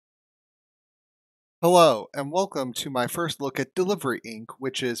Hello, and welcome to my first look at Delivery Inc.,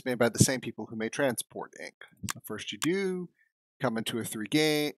 which is made by the same people who made Transport Inc. So first you do come into a free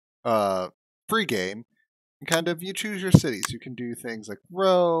game, and kind of you choose your cities. You can do things like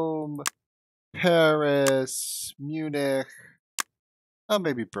Rome, Paris, Munich,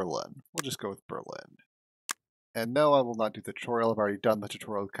 maybe Berlin. We'll just go with Berlin. And no, I will not do the tutorial. I've already done the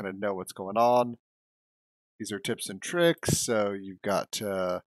tutorial to kind of know what's going on. These are tips and tricks, so you've got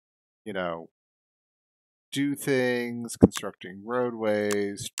to, do things, constructing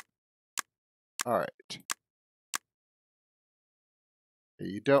roadways. All right.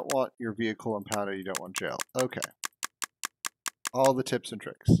 You don't want your vehicle impounded. You don't want jail. Okay. All the tips and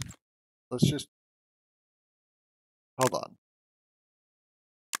tricks. Let's just... Hold on.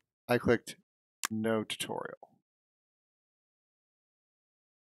 I clicked no tutorial.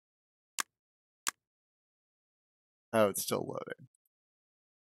 Oh, it's still loading.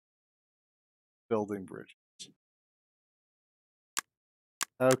 Building bridges.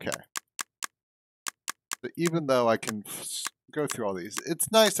 Okay. So even though I can go through all these,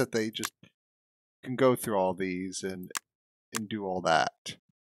 it's nice that they just can go through all these and do all that.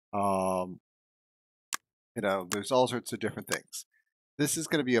 There's all sorts of different things. This is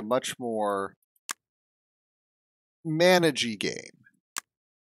going to be a much more managey game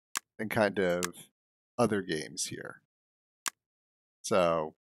than kind of other games here.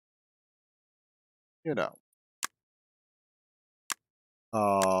 So,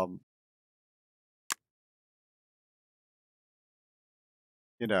 um,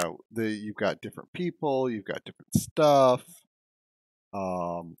 you've got different people, you've got different stuff.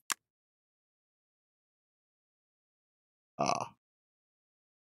 Come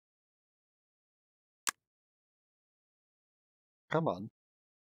on.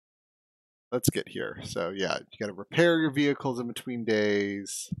 Let's get here. So yeah, you got to repair your vehicles in between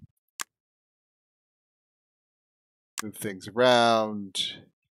days, move things around,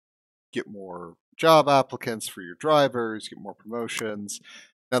 get more job applicants for your drivers, get more promotions.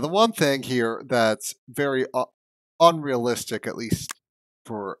 Now, the one thing here that's very unrealistic, at least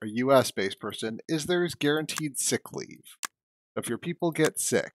for a US-based person, is there's guaranteed sick leave. If your people get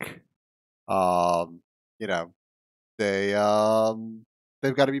sick, they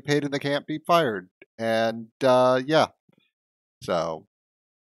they've got to be paid and they can't be fired. And yeah, so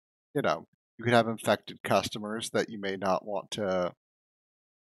you could have infected customers that you may not want to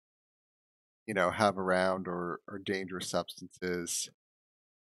have around, or dangerous substances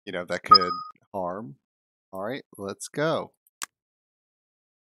that could harm. All right, let's go.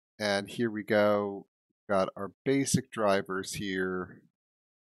 And here we go. Got our basic drivers here.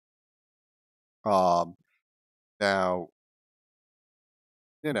 Now,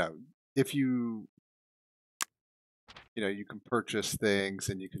 if you can purchase things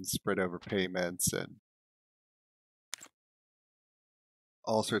and you can spread over payments and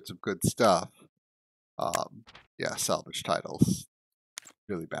all sorts of good stuff. Yeah, salvage titles,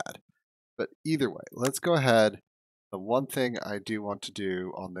 really bad. But either way, let's go ahead. The one thing I do want to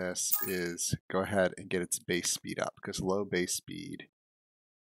do on this is go ahead and get its base speed up, because low base speed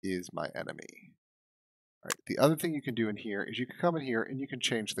is my enemy. All right, the other thing you can do in here is you can come in here and you can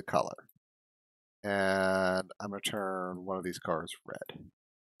change the color. And I'm going to turn one of these cars red.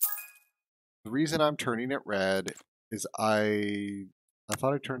 The reason I'm turning it red is I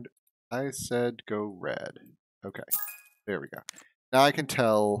said go red. Okay, there we go. Now I can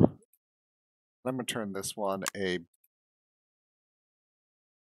tell. I'm going to turn this one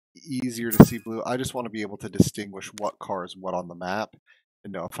easier to see blue. I just want to be able to distinguish what car is what on the map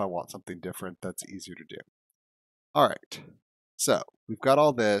and know if I want something different that's easier to do. All right, so we've got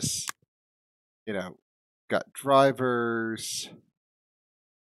all this, got drivers,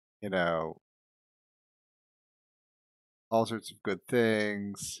 all sorts of good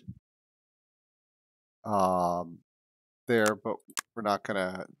things there, but we're not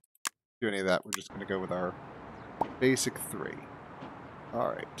gonna do any of that. We're just gonna go with our basic 3. All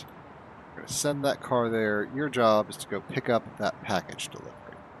right, we're gonna send that car there. Your job is to go pick up that package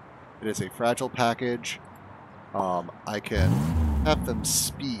delivery. It is a fragile package. I can have them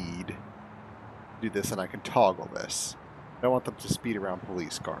speed, do this, and I can toggle this. I don't want them to speed around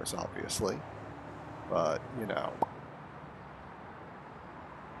police cars, obviously, but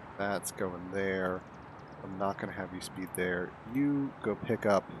that's going there. I'm not going to have you speed there. You go pick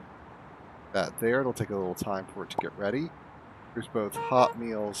up that there. It'll take a little time for it to get ready. There's both hot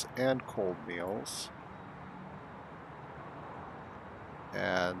meals and cold meals.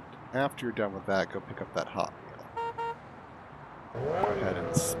 And after you're done with that, go pick up that hot meal. Go ahead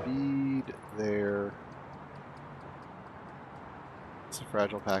and speed there. It's a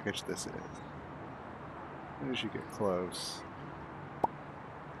fragile package. This is. soon as you get close.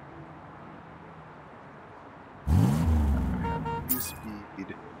 You speed.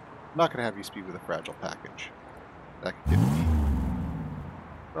 I'm not going to have you speed with a fragile package. That could get me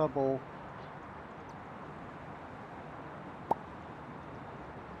trouble.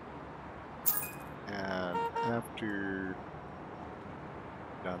 And after you're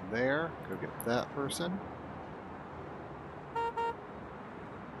done there, go get that person.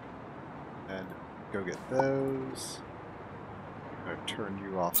 And go get those. I'm going to turn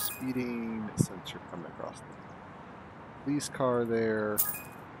you off speeding since you're coming across the police car there.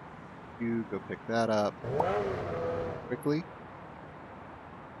 You go pick that up quickly.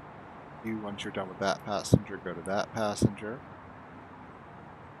 You, once you're done with that passenger, go to that passenger.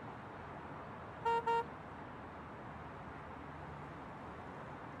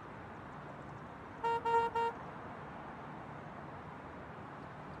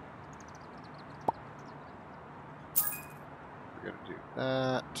 We're going to do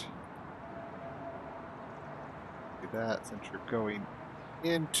that. Do that since you're going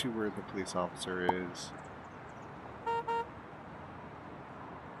into where the police officer is.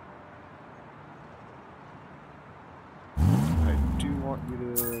 I do want you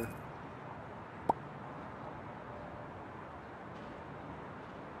to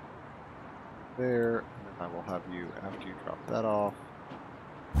there, and then I will have you, after you drop that off,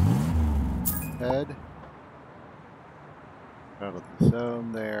 head out of the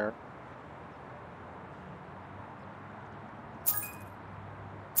zone there.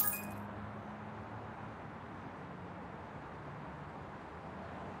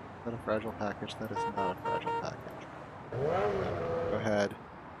 Is that a fragile package? That is not a fragile package. Go ahead.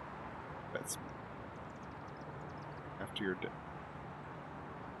 That's after you're done.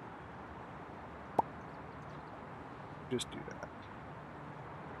 Just do that.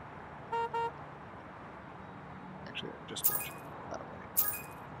 Actually, I just want you that way.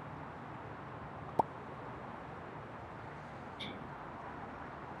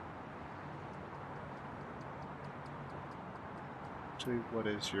 Actually, what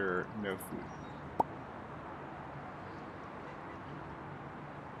is your no food?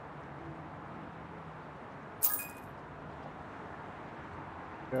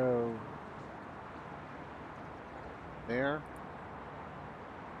 Go there.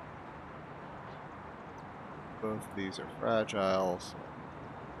 Both of these are fragiles.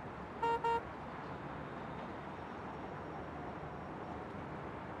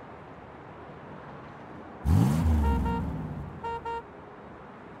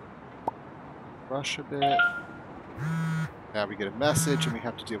 Rush a bit. Now we get a message and we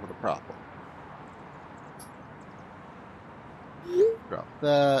have to deal with a problem. Drop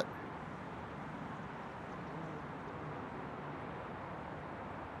that.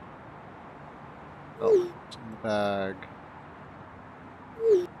 Oh, it's in the bag.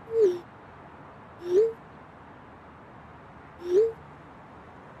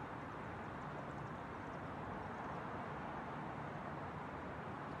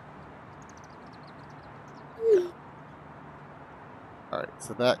 Alright,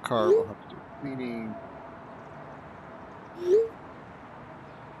 so that car will have to do cleaning.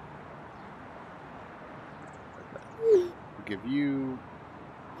 Okay. We'll give you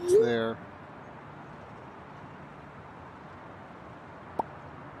there.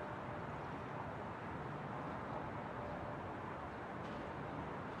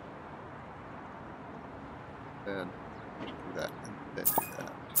 Then do that, and then do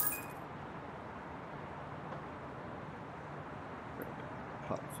that.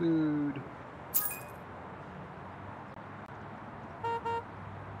 Hot food.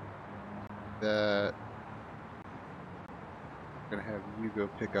 That. I'm gonna have you go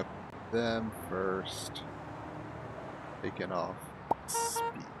pick up them first. Taking off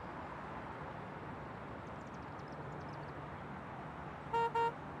speed.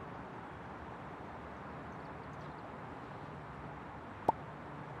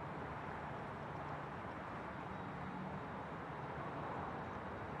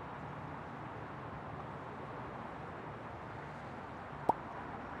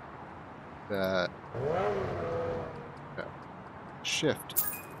 That. No. Shift.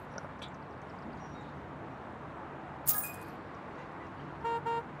 That.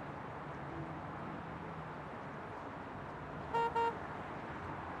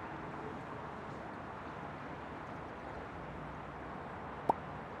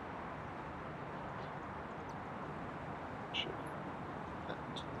 Shift. That.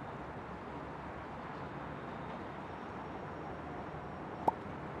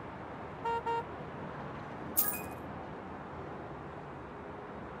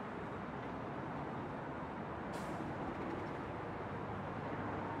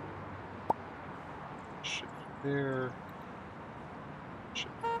 there.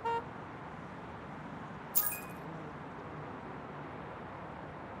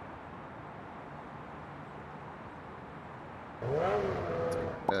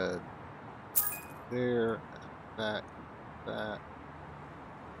 There, that, that.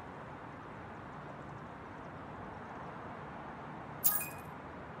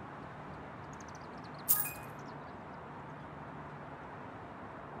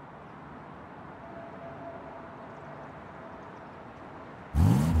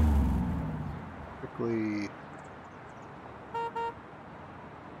 Quickly.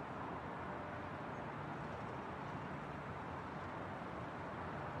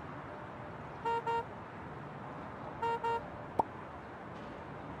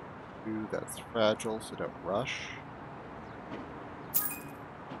 Ooh, that's fragile, so don't rush.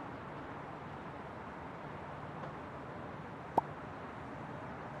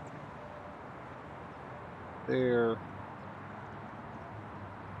 There.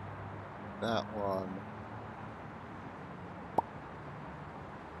 That one.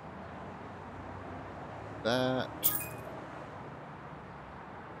 That.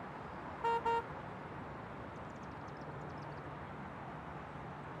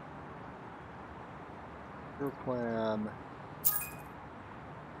 Your plan.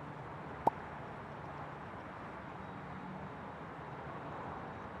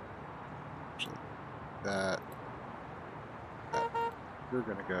 Actually, that. You're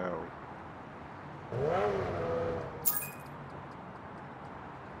gonna go.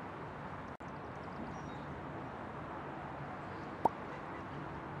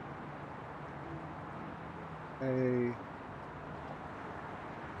 Hey.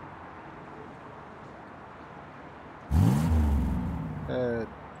 Head.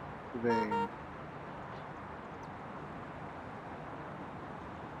 Vein.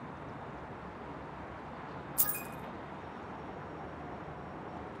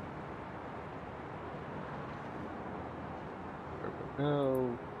 There we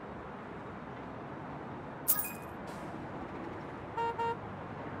go.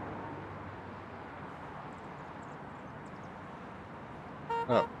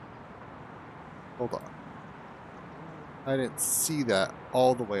 Oh. Hold on. I didn't see that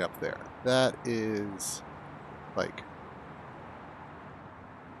all the way up there. That is, like,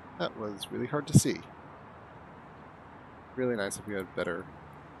 that was really hard to see. Really nice if we had better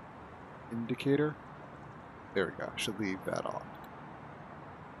indicator. There we go. I should leave that on.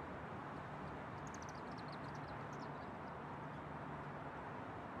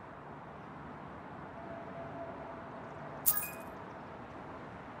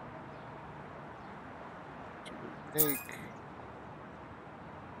 Make.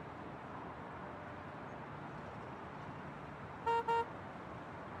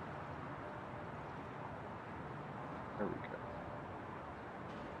 There we go.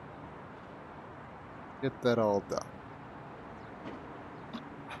 Get that all done.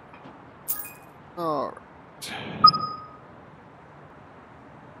 All right.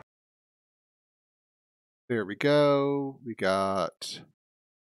 There we go. We got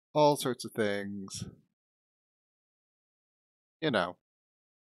all sorts of things. You know,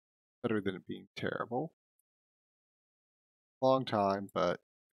 better than it being terrible. Long time, but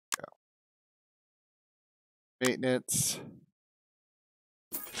yeah. Maintenance.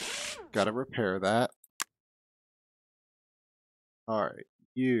 Gotta repair that. Alright,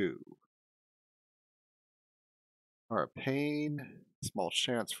 you are a pain. Small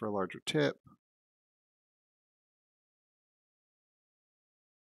chance for a larger tip.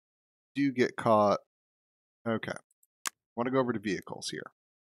 Do get caught. Okay. Want to go over to vehicles here.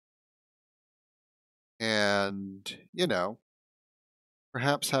 And, you know,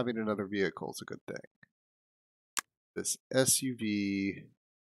 perhaps having another vehicle is a good thing. This SUV,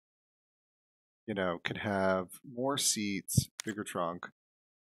 you know, can have more seats, bigger trunk,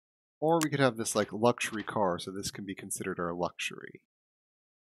 or we could have this like luxury car, so this can be considered our luxury.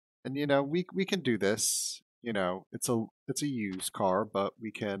 And you know, we can do this. You know, it's a used car, but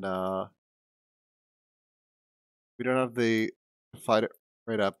we can we don't have the fight it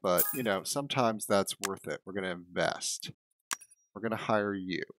right up, but you know, sometimes that's worth it. We're gonna invest. We're gonna hire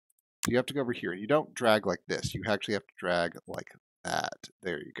you. So you have to go over here. You don't drag like this. You actually have to drag like that.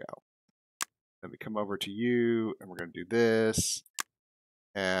 There you go. Then we come over to you, and we're gonna do this,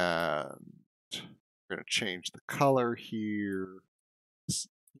 and we're gonna change the color here.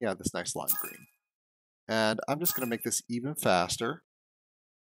 Yeah, this nice lime green. And I'm just going to make this even faster.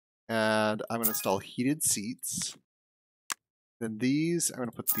 And I'm going to install heated seats. Then these, I'm going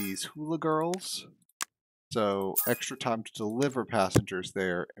to put these hula girls. So extra time to deliver passengers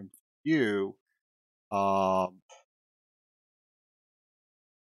there. And for you, You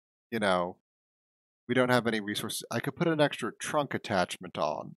know, we don't have any resources. I could put an extra trunk attachment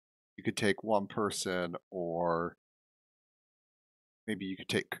on. You could take one person, or maybe you could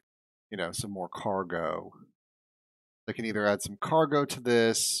take, some more cargo. I can either add some cargo to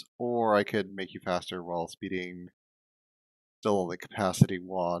this, or I could make you faster while speeding. Still only capacity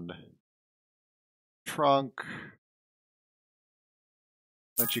 1. Trunk.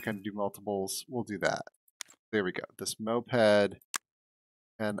 Let you kind of do multiples. We'll do that. There we go. This moped,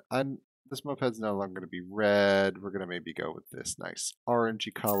 and this moped's no longer going to be red. We're going to maybe go with this nice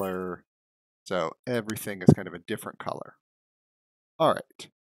orangey color. So everything is kind of a different color. All right.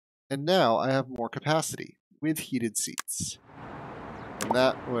 And now I have more capacity with heated seats. And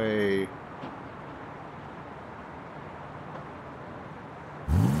that way,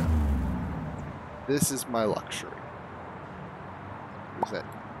 this is my luxury. Is that?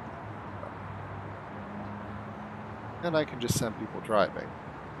 And I can just send people driving.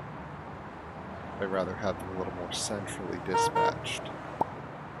 I'd rather have them a little more centrally dispatched.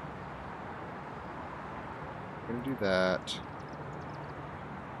 I'm going to do that.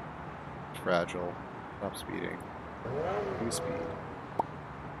 Fragile. Stop speeding. New speed.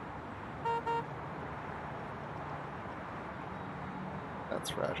 That's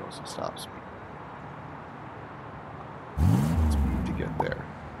fragile, so stop speed. Speed to get there.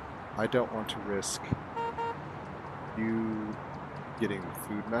 I don't want to risk you getting the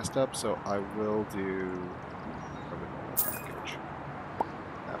food messed up, so I will do from the normal package.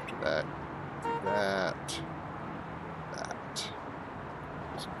 After that, do that.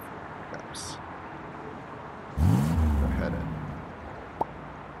 Some food pickups. Go ahead and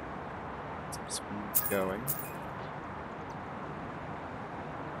get some speed going.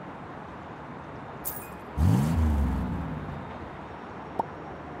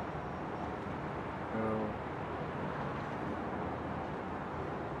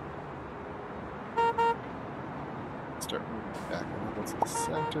 Start moving back a little to the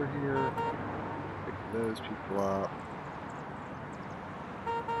center here. Pick those people up.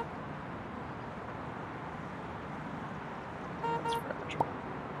 That's fragile.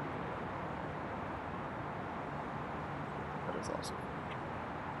 That is also fragile.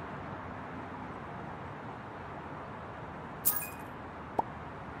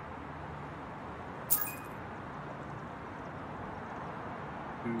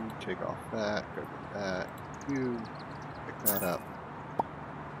 You take off that, go with that. You pick that up.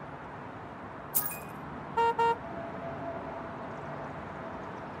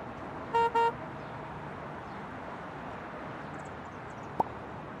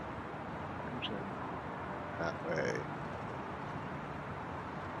 Engine that way.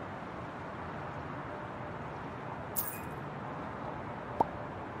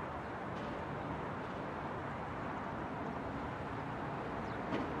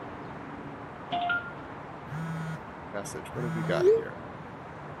 Message. What have we got here?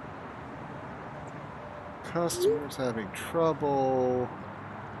 Customers having trouble.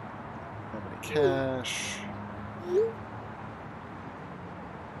 How many cash?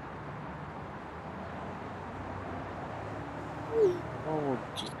 Oh, we'll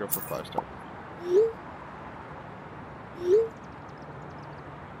just go for 5-star.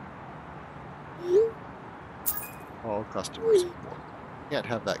 All customer support. Can't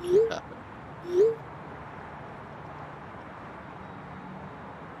have that keep happening.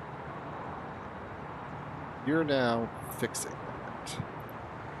 You're now fixing that.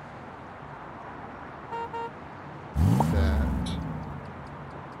 That.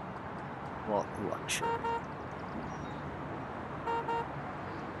 Well, luxury.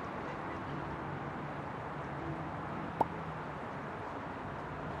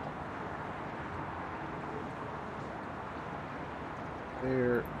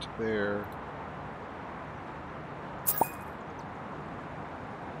 There to there.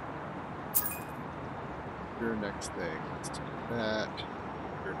 Your next thing is to do that.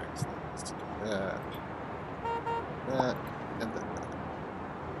 Your next thing is to do that. That, and then that.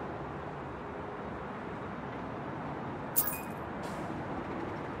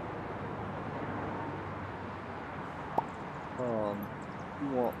 You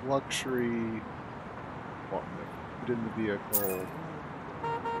want luxury. Want to put in the vehicle.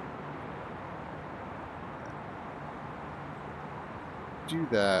 Do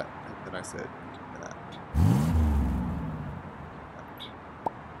that, and then I said do that.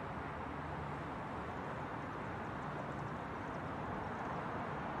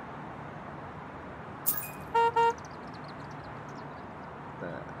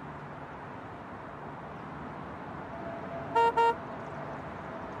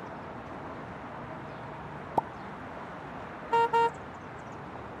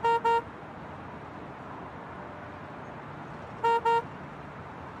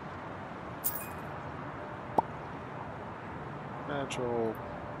 Satchel.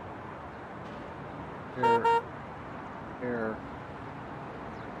 Air.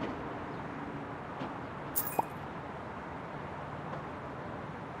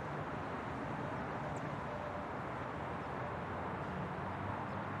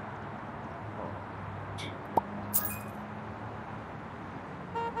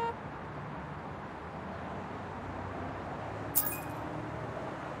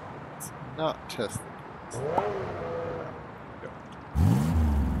 Not test the keys.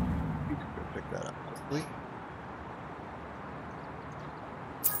 You can go pick that up quickly.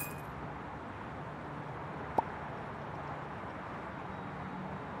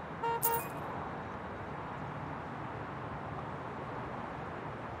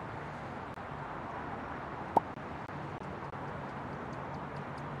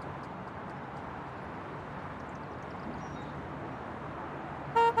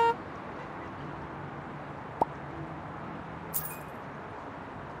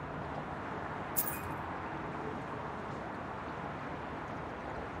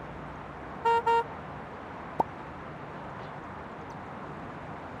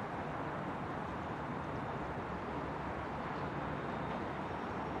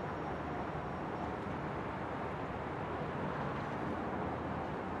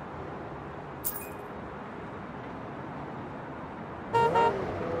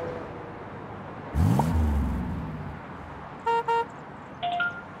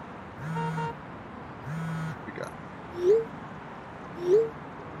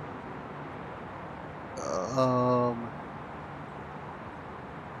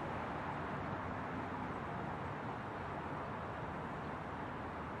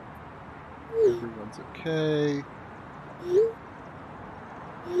 Everyone's okay.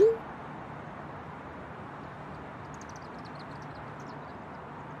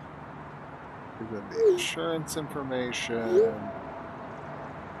 Give them the insurance information.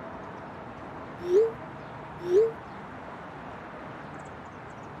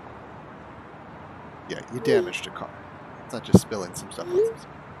 Yeah, you damaged a car. It's not just spilling some stuff on some stuff.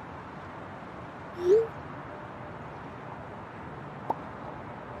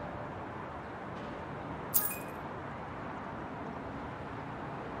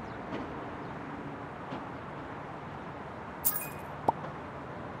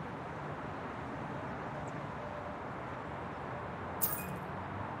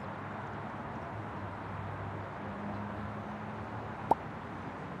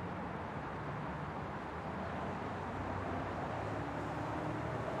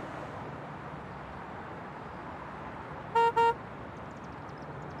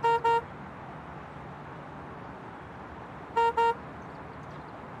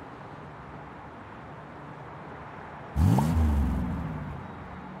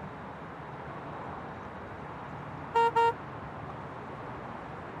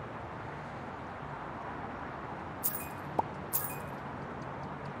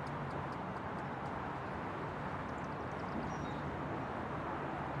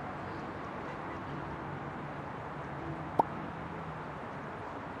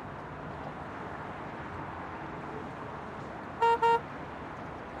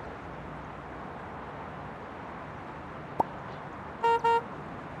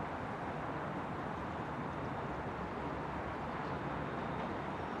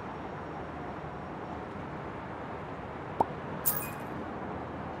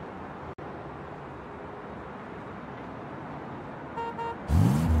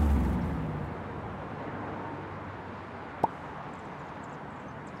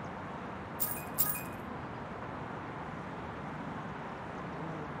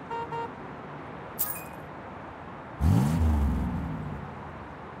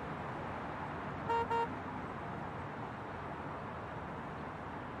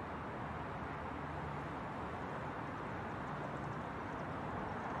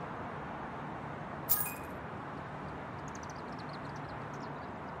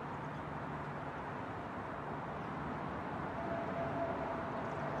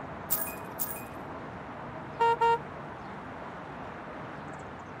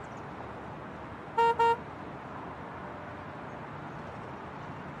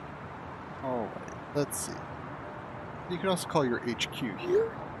 Alright, let's see. You can also call your HQ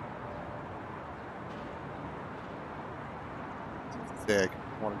here. Say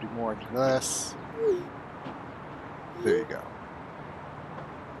I want to do more and do less. There you go.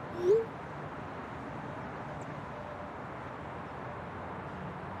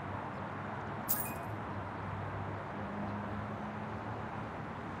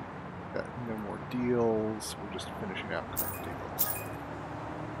 Got no more deals. We're just finishing out current deals.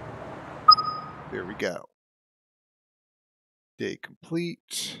 There we go. Day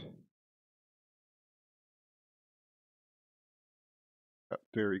complete.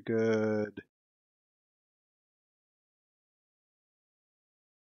 Very good.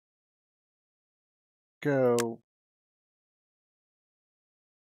 Go.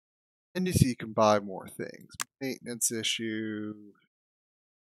 And you see you can buy more things. Maintenance issue.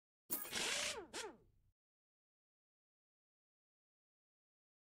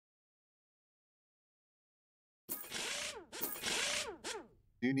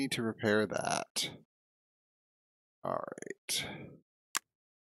 You need to repair that. Alright.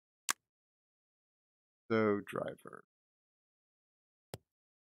 So, driver.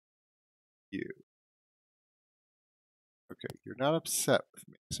 You. Okay, you're not upset with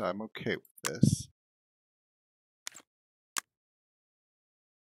me, so I'm okay with this.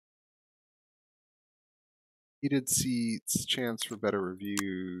 Heated seats, chance for better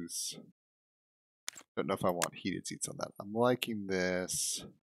reviews. Don't know if I want heated seats on that. I'm liking this.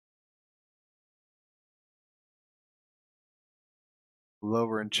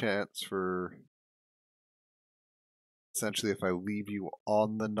 Lower in chance for essentially if I leave you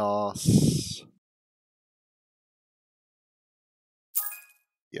on the NOS.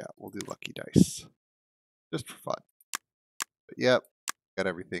 Yeah, we'll do lucky dice. Just for fun. But yep, got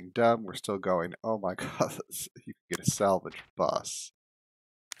everything done. We're still going. Oh my god, you can get a salvage bus.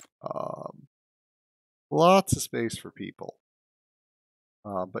 Lots of space for people.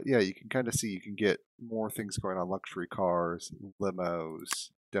 But yeah, you can kind of see you can get more things going on. Luxury cars,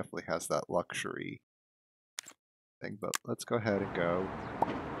 limos. Definitely has that luxury thing. But let's go ahead and go.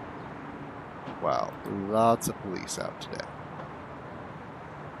 Wow, lots of police out today.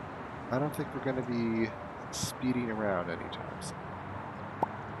 I don't think we're going to be speeding around anytime soon.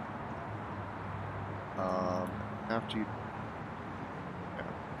 After you... No,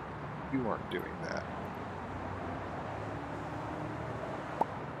 you weren't doing that.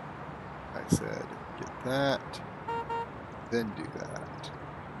 I said, get that, then do that.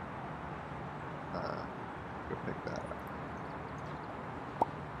 Go pick that up.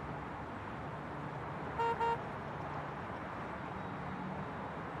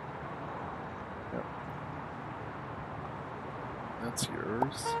 Yep. That's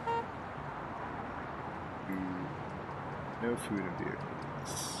yours. No food and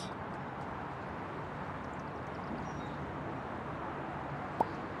vehicles.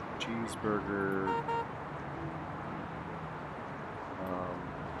 Cheeseburger.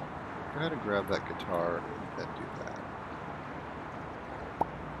 Go ahead and grab that guitar and then do that.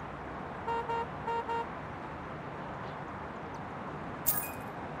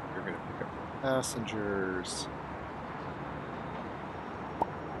 You're going to pick up more passengers.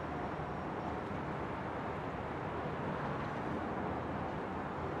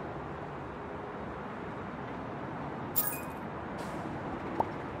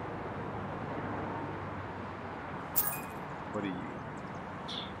 What do you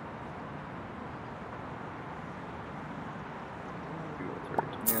want? You look very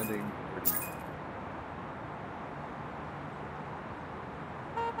demanding. What do you want?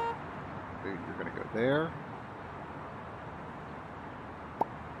 So you're going to go there.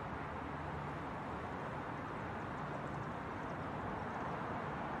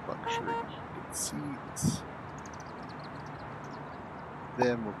 Luxury heated seats.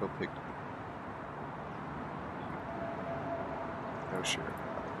 Then we'll go pick no shared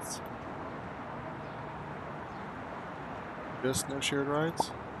rides. Just no shared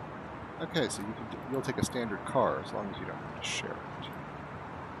rides? Okay, so you'll take a standard car as long as you don't have to share it.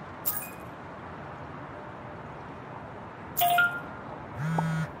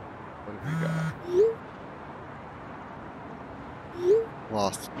 What have you got?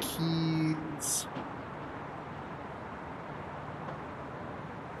 Lost keys.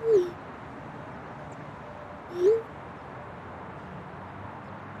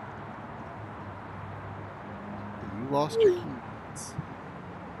 You lost your keys.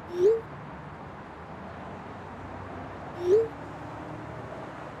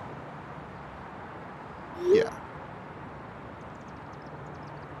 Yeah.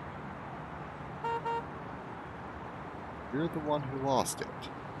 You're the one who lost it.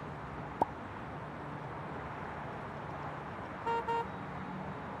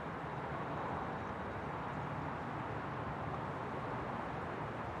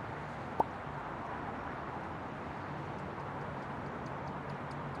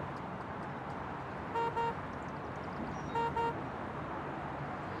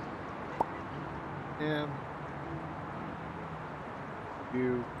 Him.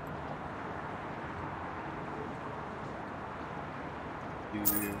 You. You.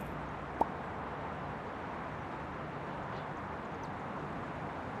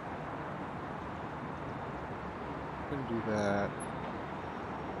 going to do that.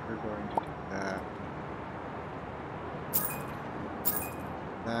 We're going to do that.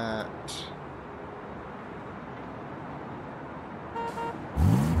 That.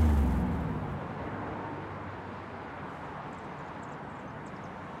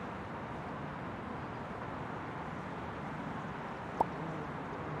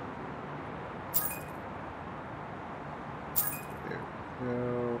 There we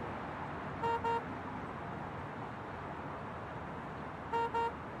go.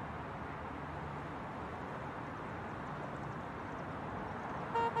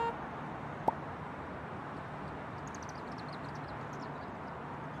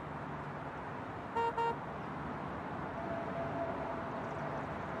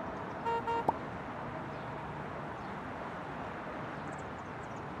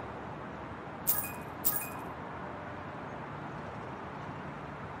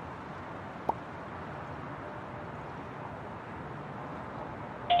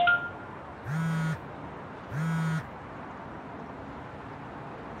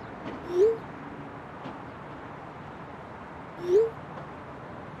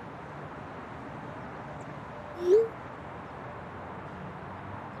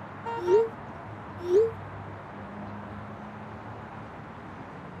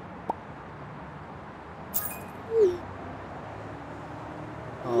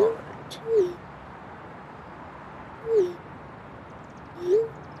 All right.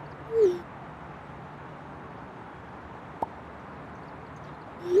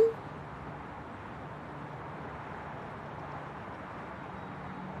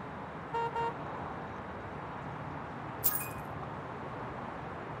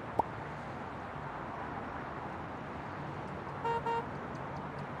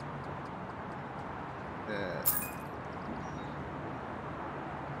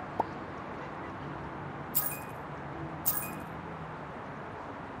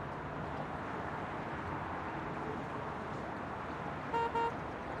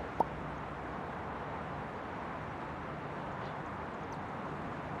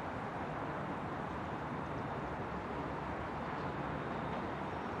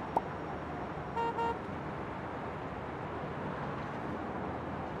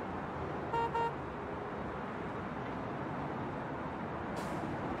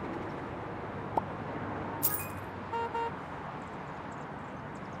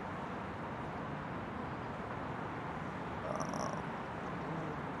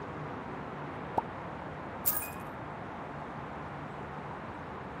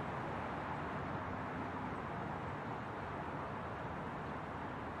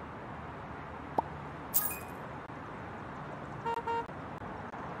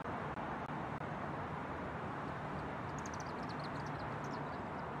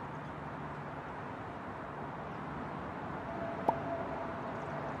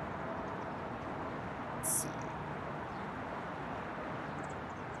 Let's see.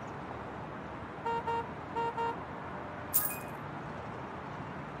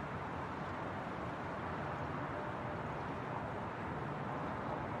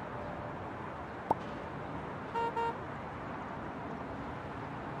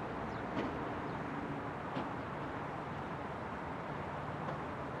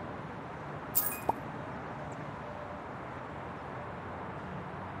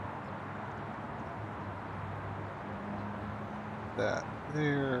 That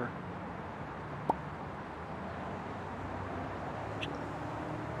there.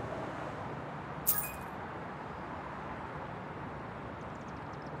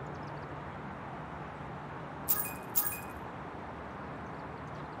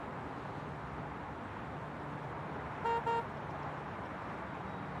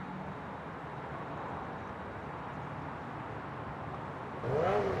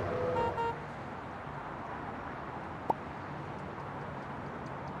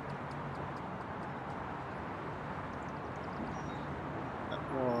 That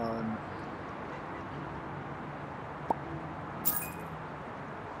one.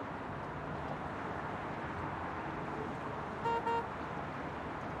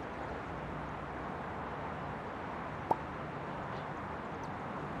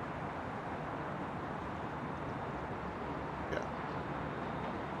 Yeah.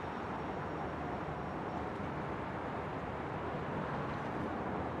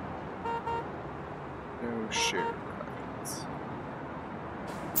 No shared rights.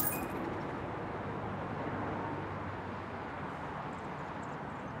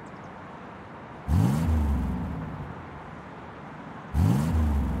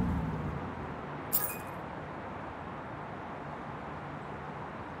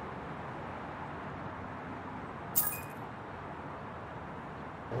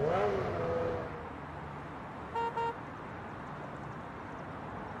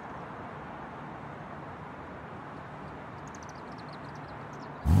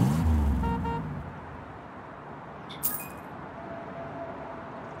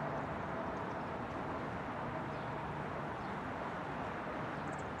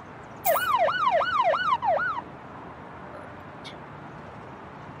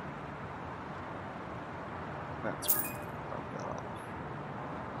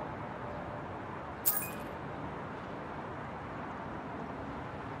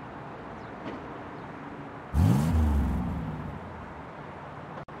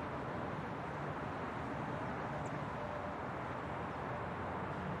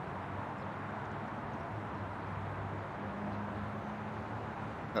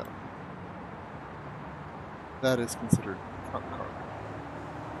 Oh. That is considered trunk cargo.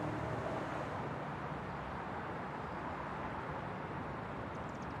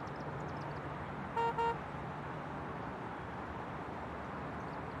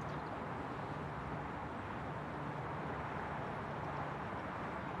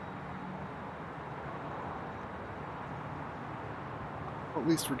 At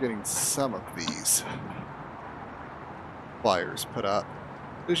least we're getting some of these flyers put up.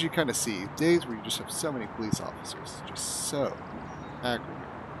 As you kind of see, days where you just have so many police officers, just so aggravating.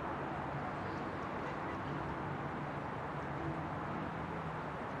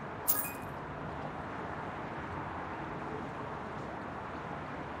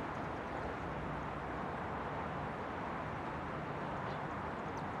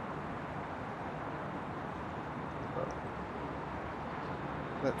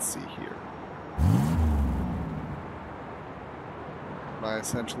 Let's see here. Am I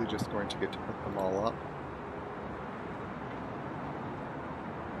essentially just going to get to put them all up?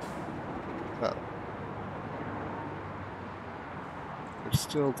 Oh. They're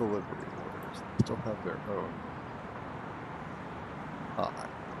still delivery orders. They still have their own time.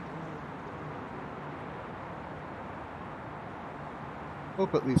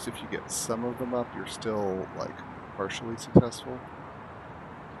 Hope at least if you get some of them up, you're still, like, partially successful.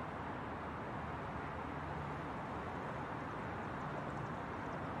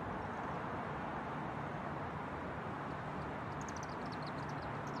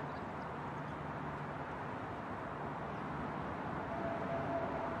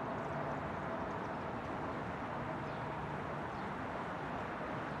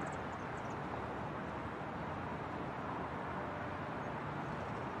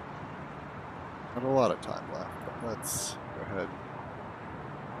 Not a lot of time left, but let's go ahead.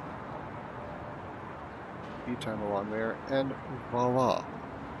 Speed time along there, and voila.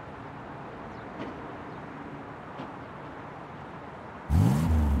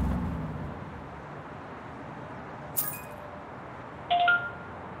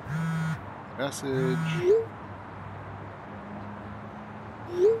 Message.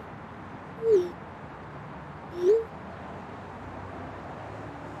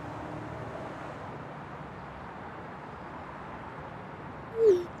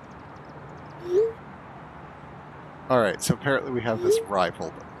 Alright, so apparently we have this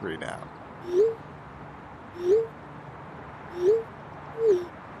rivalry now.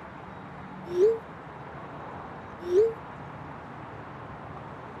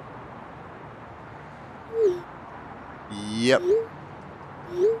 Yep.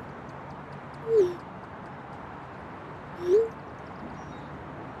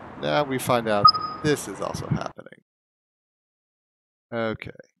 Now we find out this is also happening.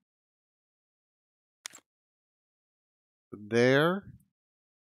 Okay. There.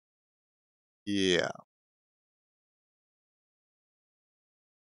 Yeah.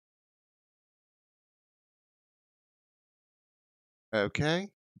 Okay.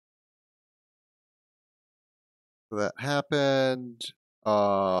 So that happened.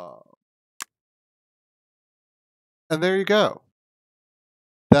 And there you go.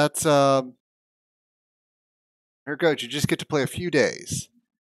 That's here it goes. You just get to play a few days.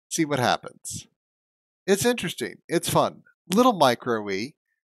 See what happens. It's interesting. It's fun. Little micro-y.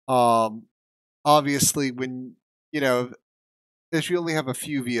 Obviously when if you only have a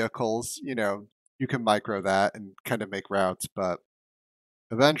few vehicles, you can micro that and kind of make routes, but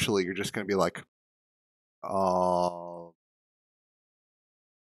eventually you're just going to be like,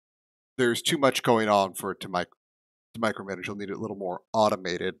 there's too much going on for it to micromanage. You'll need it a little more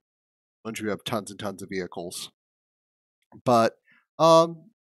automated once you have tons and tons of vehicles. But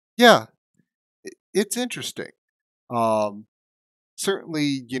yeah, it's interesting.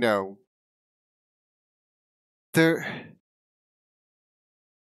 Certainly, there.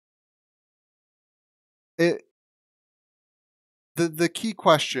 The key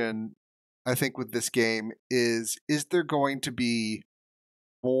question I think with this game is there going to be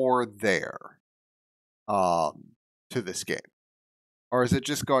more there to this game, or is it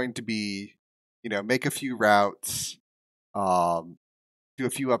just going to be make a few routes, do a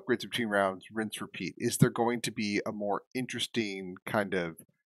few upgrades between rounds, rinse repeat? Is there going to be a more interesting kind of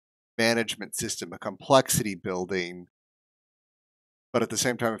management system, a complexity building? But at the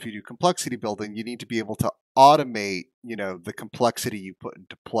same time, if you do complexity building, you need to be able to automate, the complexity you put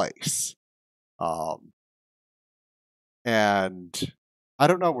into place. And I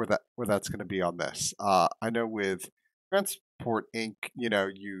don't know where that's going to be on this. I know with Transport Inc.,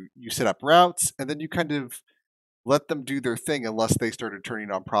 you set up routes and then you kind of let them do their thing unless they started turning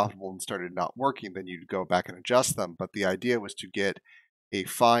unprofitable and started not working. Then you'd go back and adjust them. But the idea was to get a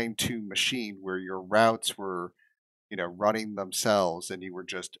fine-tuned machine where your routes were, running themselves and you were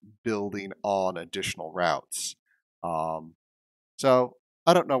just building on additional routes. Um, so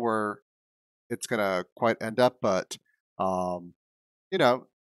I don't know where it's gonna quite end up, but um, you know,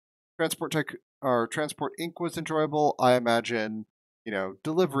 Transport Tech or Transport Inc. was enjoyable. I imagine,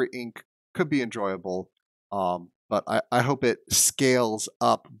 Delivery Inc. could be enjoyable, but I hope it scales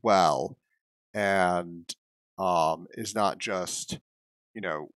up well and is not just,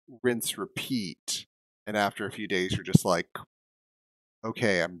 rinse repeat. And after a few days, you're just like,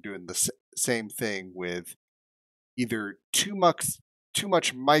 okay, I'm doing the same thing with either too much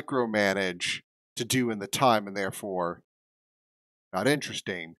micromanage to do in the time, and therefore not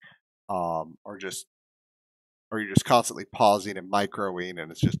interesting, or you're just constantly pausing and microing,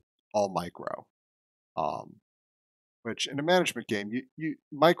 and it's just all micro. Um, which in a management game, you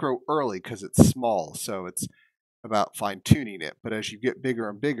micro early because it's small, so it's about fine tuning it. But as you get bigger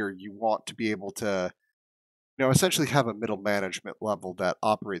and bigger, you want to be able to, essentially have a middle management level that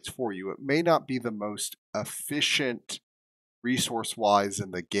operates for you. It may not be the most efficient resource wise in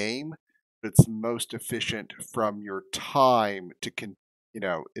the game, but it's most efficient from your time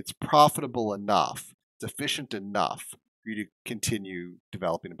it's profitable enough, it's efficient enough for you to continue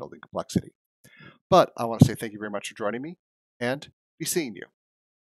developing and building complexity. But I want to say thank you very much for joining me and be seeing you.